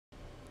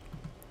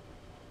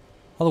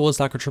Hello, it's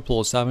Dr.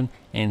 007,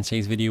 and in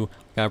today's video, I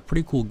got a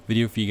pretty cool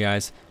video for you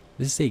guys.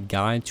 This is a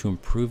guide to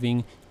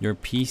improving your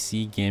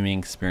PC gaming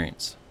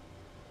experience.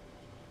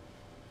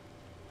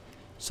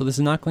 So this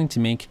is not going to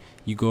make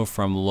you go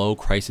from low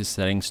crisis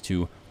settings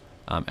to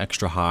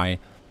extra high,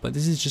 but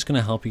this is just going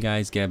to help you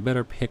guys get a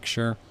better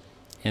picture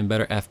and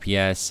better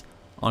FPS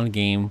on a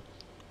game,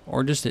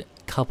 or just a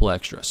couple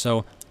extra.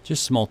 So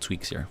just small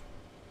tweaks here.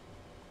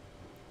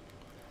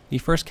 The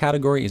first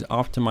category is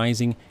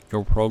optimizing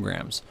your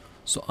programs.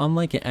 So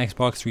unlike an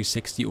Xbox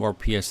 360 or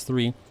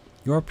PS3,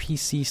 your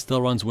PC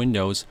still runs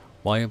Windows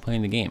while you're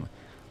playing the game.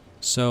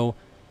 So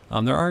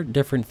there are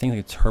different things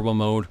like turbo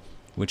mode,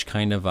 which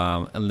kind of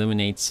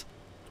eliminates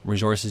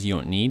resources you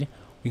don't need.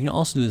 You can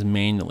also do this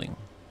manually.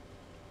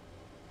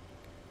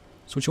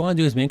 So what you want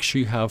to do is make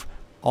sure you have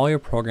all your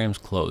programs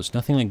closed.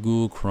 Nothing like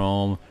Google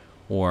Chrome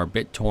or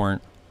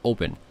BitTorrent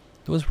open.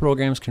 Those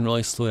programs can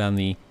really slow down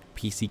the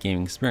PC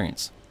gaming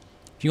experience.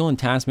 If you go in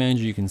Task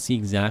Manager, you can see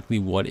exactly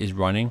what is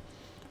running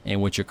and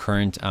what your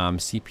current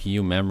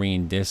CPU, memory,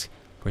 and disk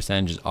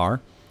percentages are.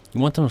 You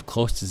want them as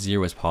close to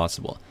 0 as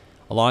possible.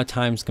 A lot of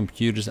times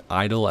computers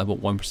idle at about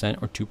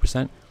 1% or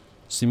 2%,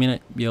 so you may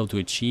not be able to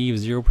achieve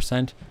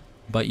 0%,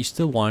 but you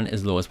still want it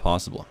as low as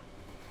possible.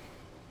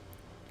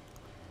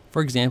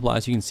 For example,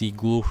 as you can see,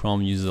 Google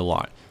Chrome uses a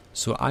lot,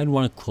 so I'd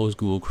want to close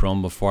Google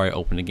Chrome before I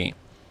open a game.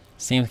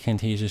 Same with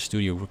Camtasia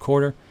Studio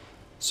Recorder,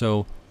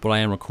 but I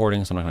am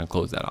recording, so I'm not going to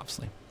close that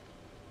obviously.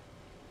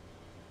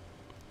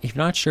 If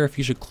you're not sure if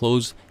you should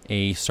close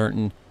a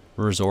certain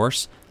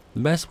resource, the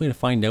best way to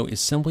find out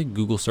is simply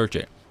Google search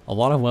it. A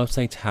lot of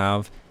websites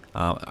have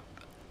a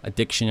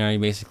dictionary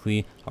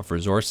basically of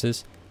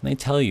resources, and they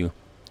tell you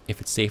if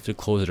it's safe to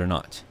close it or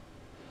not.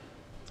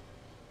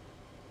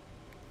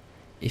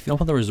 If you don't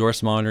have the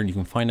resource monitor, you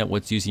can find out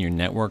what's using your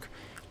network.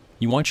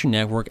 You want your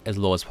network as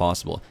low as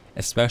possible,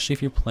 especially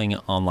if you're playing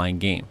an online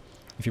game.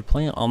 If you're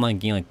playing an online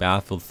game like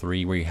Battlefield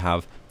 3 where you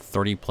have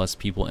 30+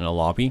 people in a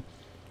lobby,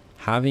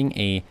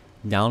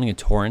 downloading a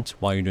torrent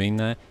while you're doing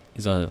that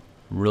is a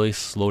really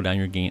slow down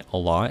your game a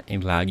lot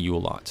and lag you a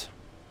lot.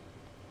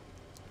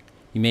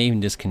 You may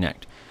even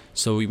disconnect.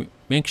 So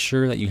make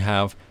sure that you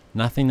have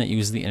nothing that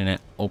uses the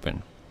internet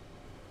open.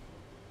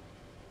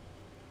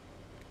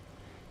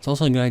 It's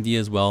also a good idea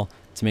as well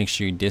to make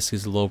sure your disk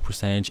is a low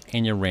percentage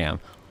and your RAM.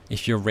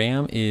 If your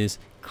RAM is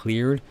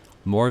cleared,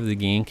 more of the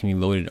game can be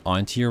loaded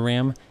onto your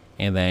RAM,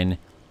 and then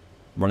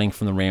running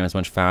from the RAM is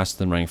much faster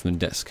than running from the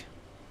disk.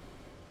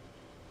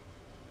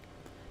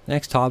 The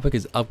next topic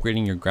is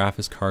upgrading your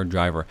graphics card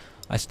driver.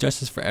 I suggest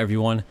this for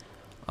everyone.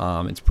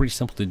 It's pretty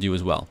simple to do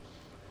as well.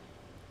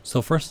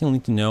 So first thing you'll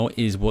need to know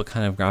is what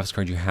kind of graphics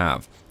card you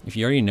have. If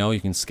you already know,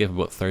 you can skip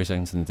about 30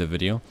 seconds into the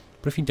video.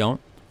 But if you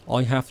don't,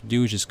 all you have to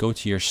do is just go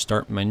to your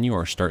start menu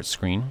or start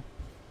screen.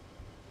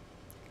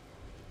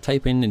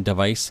 Type in the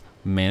device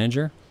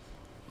manager.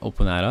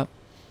 Open that up.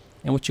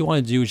 And what you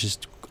want to do is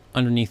just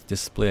underneath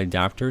display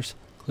adapters,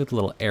 click the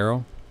little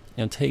arrow,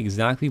 and it'll tell you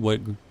exactly what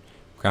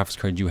graphics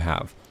card you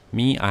have.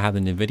 Me, I have the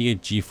NVIDIA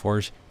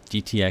GeForce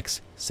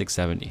GTX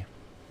 670.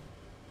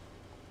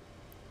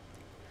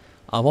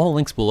 I'll have all the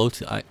links below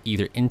to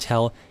either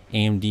Intel,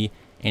 AMD,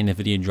 and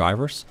NVIDIA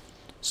drivers,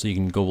 so you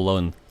can go below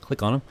and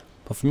click on them.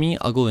 But for me,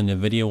 I'll go to the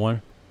NVIDIA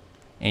one,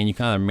 and you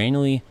can either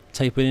manually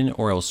type it in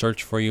or it'll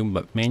search for you,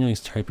 but manually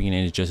typing it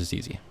in is just as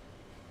easy.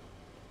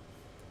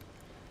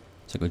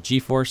 So go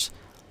GeForce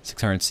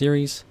 600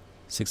 series,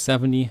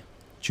 670,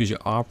 choose your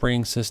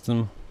operating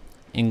system,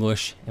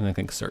 English, and then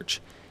click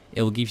search.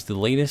 It will give you the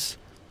latest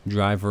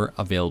driver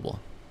available.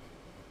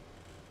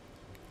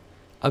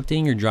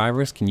 Updating your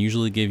drivers can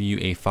usually give you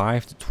a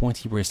 5 to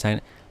 20%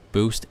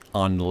 boost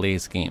on the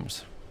latest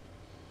games.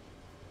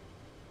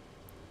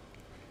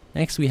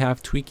 Next, we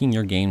have tweaking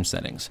your game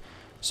settings.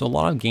 So a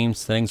lot of game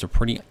settings are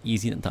pretty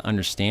easy to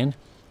understand.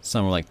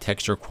 Some are like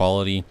texture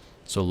quality,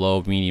 so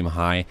low, medium,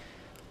 high.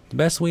 The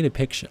best way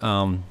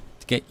to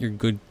get your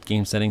good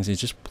game settings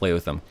is just play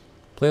with them.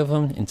 Play with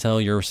them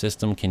until your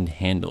system can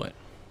handle it.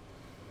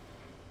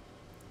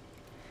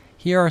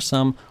 Here are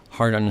some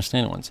hard to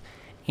understand ones.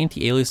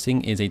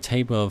 Anti-aliasing is a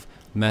type of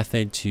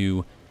method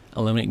to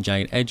eliminate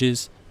jagged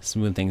edges,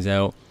 smooth things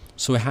out.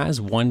 So it has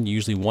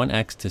usually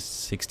 1x to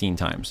 16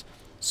 times.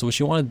 So what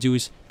you want to do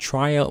is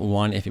try out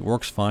one. If it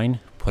works fine,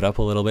 put up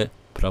a little bit,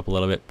 put up a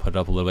little bit, put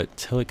up a little bit,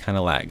 till it kind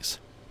of lags.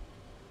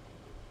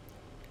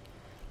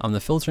 The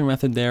filtering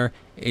method there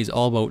is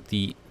all about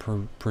the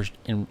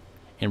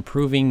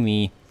improving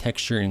the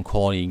texture and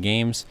quality of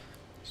games.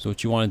 So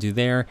what you want to do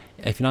there,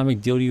 if not a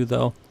big deal to you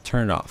though,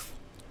 turn it off.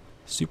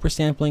 Super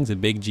sampling is a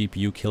big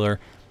GPU killer,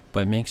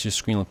 but it makes your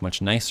screen look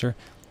much nicer.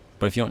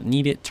 But if you don't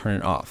need it, turn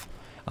it off.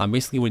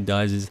 Basically what it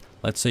does is,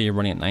 let's say you're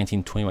running at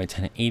 1920 by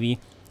 1080,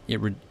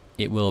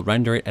 it will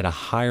render it at a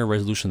higher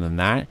resolution than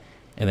that,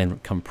 and then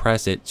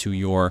compress it to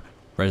your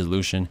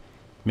resolution,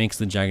 makes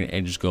the jagged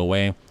edges go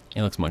away, and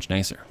it looks much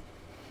nicer.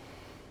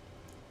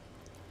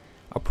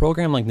 A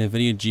program like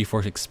NVIDIA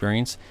GeForce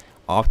Experience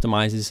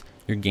optimizes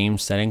your game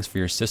settings for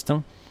your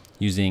system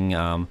using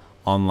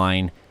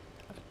online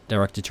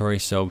directory.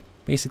 So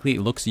Basically,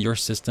 it looks at your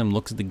system,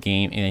 looks at the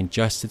game, and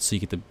adjusts it so you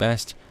get the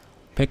best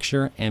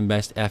picture and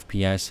best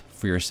FPS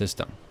for your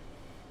system.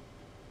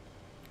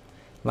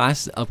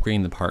 Last is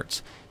upgrading the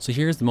parts. So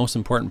here's the most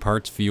important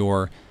parts for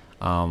your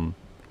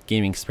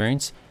gaming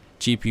experience.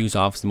 GPU is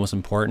obviously the most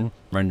important,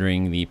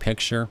 rendering the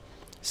picture.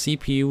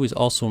 CPU is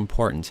also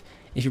important.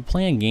 If you're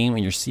playing a game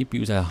and your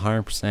CPU is at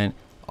 100%,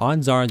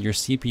 odds are your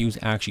CPU is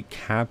actually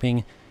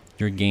capping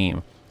your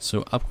game.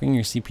 So upgrading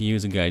your CPU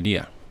is a good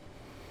idea.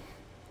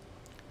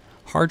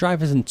 Hard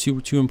drive isn't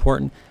too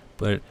important,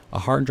 but a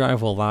hard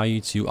drive will allow you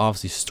to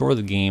obviously store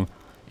the game,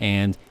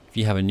 and if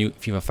you have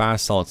a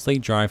fast solid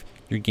state drive,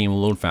 your game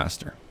will load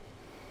faster.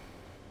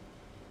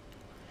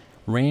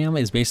 RAM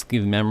is basically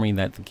the memory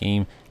that the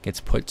game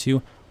gets put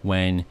to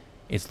when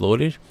it's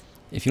loaded.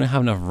 If you don't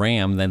have enough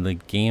RAM, then the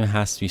game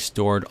has to be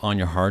stored on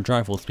your hard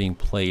drive while it's being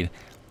played.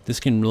 This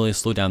can really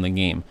slow down the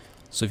game.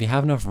 So if you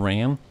have enough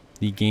RAM,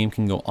 the game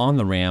can go on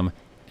the RAM,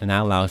 and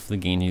that allows for the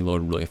game to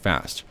load really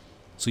fast.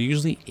 So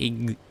usually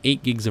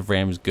 8 gigs of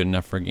RAM is good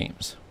enough for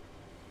games.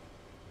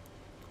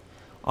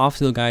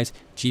 Obviously though guys,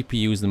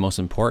 GPU is the most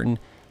important.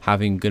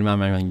 Having a good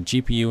amount of memory on your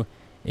GPU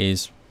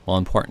is, well,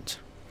 important.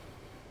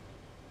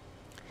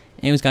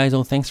 Anyways guys,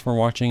 thanks for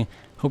watching.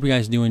 Hope you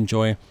guys do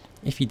enjoy.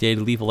 If you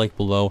did, leave a like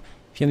below.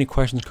 If you have any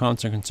questions,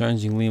 comments, or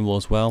concerns, you can leave them below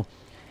as well.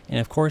 And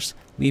of course,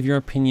 leave your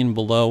opinion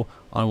below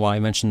on what I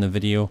mentioned in the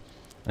video.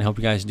 And I hope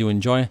you guys do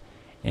enjoy.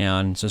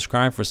 And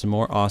subscribe for some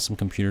more awesome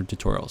computer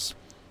tutorials.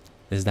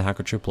 This is the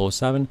Hacker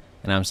 007,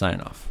 and I'm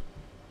signing off.